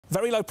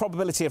Very low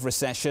probability of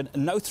recession,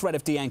 no threat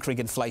of de-anchoring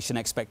inflation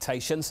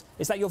expectations.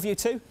 Is that your view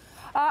too?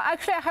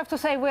 Actually, I have to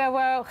say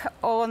we're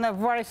on a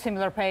very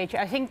similar page.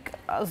 I think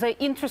the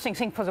interesting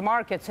thing for the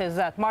markets is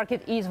that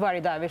market is very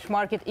dovish.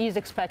 Market is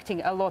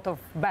expecting a lot of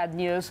bad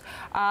news.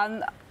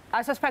 And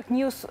I suspect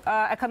news,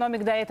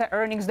 economic data,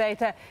 earnings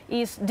data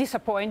is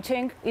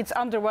disappointing. It's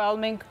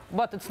underwhelming,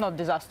 but it's not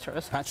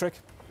disastrous. Patrick?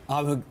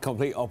 I'm a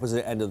complete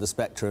opposite end of the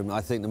spectrum.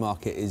 I think the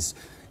market is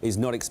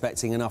not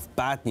expecting enough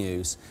bad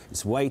news.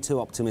 It's way too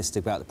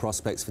optimistic about the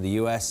prospects for the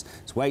US.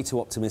 It's way too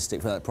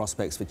optimistic about the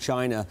prospects for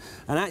China.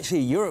 And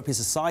actually, Europe is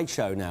a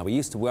sideshow now.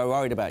 We were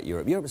worried about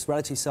Europe. Europe is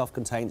relatively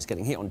self-contained. It's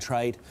getting hit on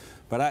trade.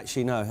 But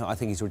actually, no, I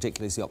think he's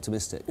ridiculously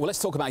optimistic. Well,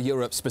 let's talk about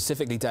Europe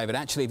specifically, David.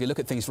 Actually, if you look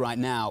at things right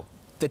now,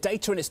 the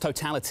data in its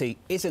totality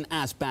isn't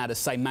as bad as,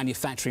 say,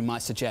 manufacturing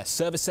might suggest.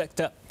 Service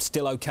sector,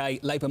 still OK.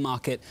 Labour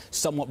market,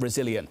 somewhat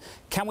resilient.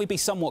 Can we be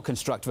somewhat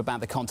constructive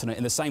about the continent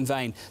in the same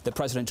vein that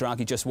President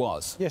Draghi just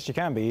was? Yes, you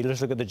can be. You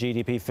just look at the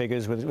GDP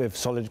figures with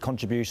solid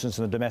contributions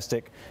from the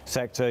domestic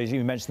sector.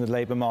 You mentioned the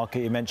labour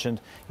market. You mentioned,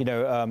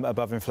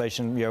 above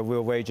inflation,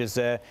 real wages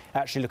there.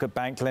 Actually, look at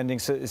bank lending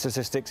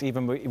statistics,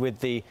 even with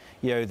the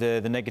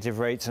negative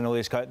rates and all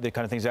these kind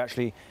of things, are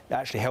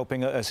actually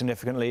helping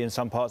significantly in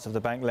some parts of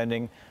the bank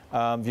lending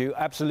view.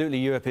 Absolutely,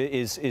 Europe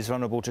is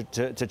vulnerable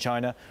to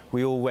China.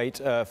 We all wait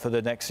for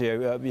the next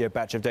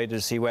batch of data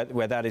to see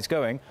where that is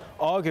going.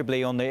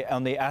 Arguably,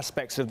 on the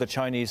aspects of the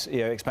Chinese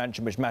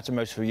expansion which matter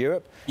most for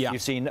Europe,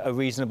 you've seen a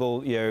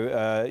reasonable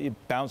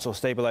bounce or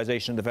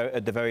stabilisation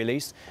at the very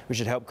least, which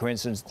should help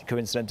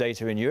coincident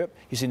data in Europe.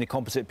 You've seen the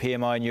composite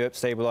PMI in Europe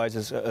stabilise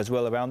as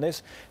well around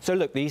this. So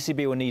look, the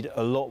ECB will need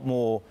a lot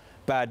more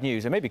bad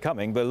news. It may be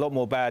coming, but a lot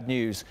more bad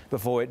news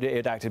before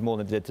it acted more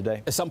than it did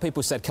today. Some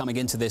people said coming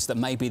into this that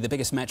maybe the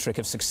biggest metric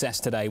of success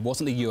today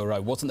wasn't the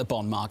euro, wasn't the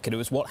bond market. It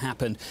was what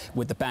happened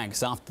with the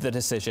banks after the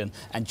decision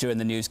and during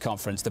the news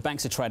conference. The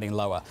banks are trading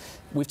lower.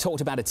 We've talked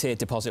about a tiered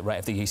deposit rate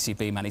of the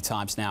ECB many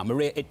times now.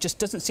 Marija, it just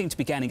doesn't seem to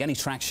be gaining any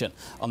traction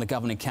on the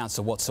Governing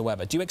Council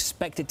whatsoever. Do you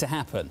expect it to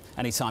happen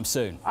anytime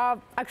soon?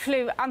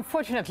 Actually,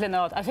 unfortunately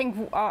not. I think,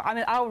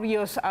 our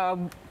views,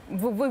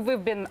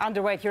 we've been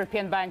underweight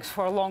European banks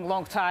for a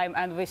long time,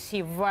 and we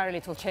see very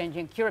little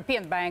changing.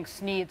 European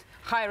banks need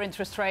higher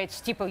interest rates,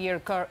 steeper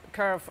yield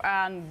curve,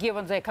 and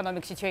given the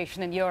economic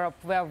situation in Europe,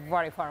 we're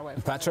very far away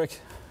from Patrick?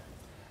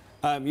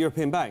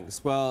 European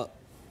banks, well,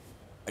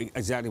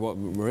 exactly what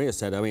Marija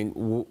said. I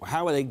mean,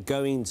 how are they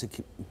going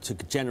to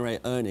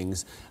generate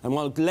earnings? And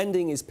while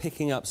lending is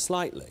picking up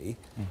slightly,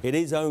 it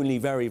is only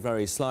very,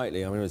 very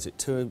slightly. I mean, is it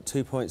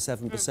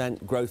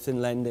 2.7% growth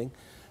in lending?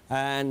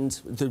 And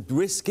the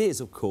risk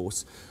is, of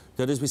course,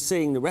 that as we're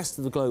seeing the rest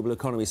of the global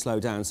economy slow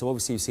down, so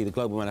obviously you see the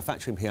global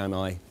manufacturing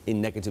PMI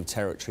in negative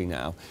territory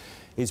now,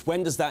 is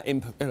when does that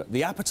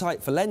the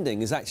appetite for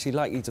lending is actually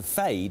likely to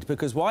fade,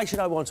 because why should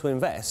I want to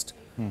invest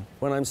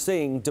when I'm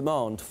seeing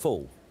demand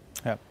fall?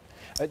 Yeah.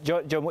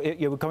 John,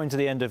 we're coming to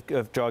the end of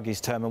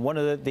Draghi's term, and one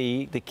of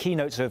the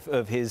keynotes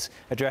of his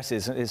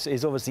addresses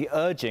is obviously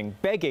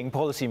begging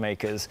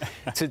policymakers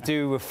to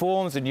do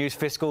reforms and use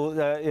fiscal.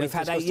 We've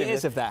had 8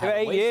 years of that.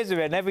 8 years of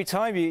it, and every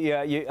time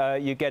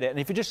you get it. And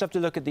if you just have to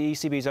look at the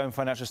ECB's own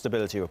financial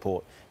stability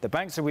report, the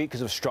banks are weak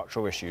because of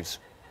structural issues.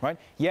 Right?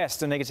 Yes,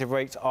 the negative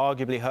rates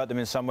arguably hurt them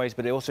in some ways,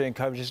 but it also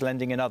encourages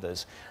lending in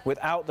others.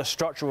 Without the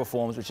structural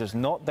reforms, which is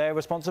not their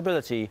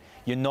responsibility,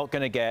 you're not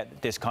going to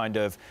get this kind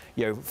of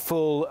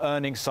full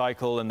earnings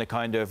cycle and the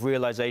kind of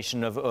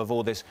realisation of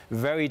all this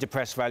very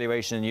depressed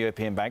valuation in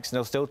European banks, and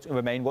they'll still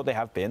remain what they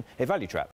have been, a value trap.